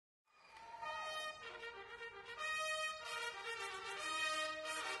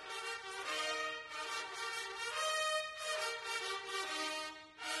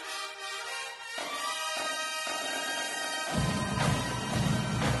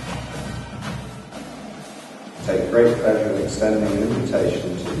Take great pleasure in extending an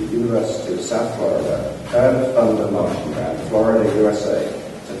invitation to the University of South Florida Earned Thunder Marching Band, Florida, USA,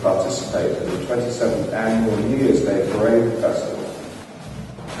 to participate in the 27th Annual New Year's Day Parade Festival.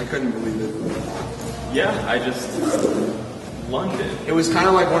 I couldn't believe it. Yeah, I just lunged it. It was kind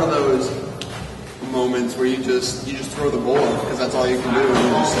of like one of those moments where you just throw the ball because that's all you can do, and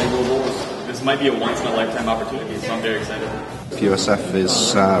you just say go Bulls. This might be a once-in-a-lifetime opportunity, so I'm very excited. USF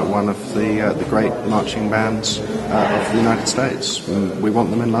is one of the great marching bands of the United States. We want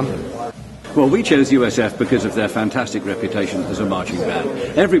them in London. Well, we chose USF because of their fantastic reputation as a marching band.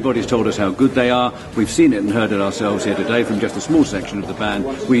 Everybody's told us how good they are. We've seen it and heard it ourselves here today from just a small section of the band.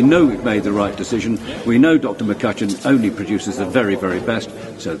 We know we've made the right decision. We know Dr. McCutcheon only produces the very, very best.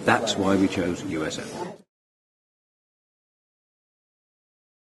 So that's why we chose USF.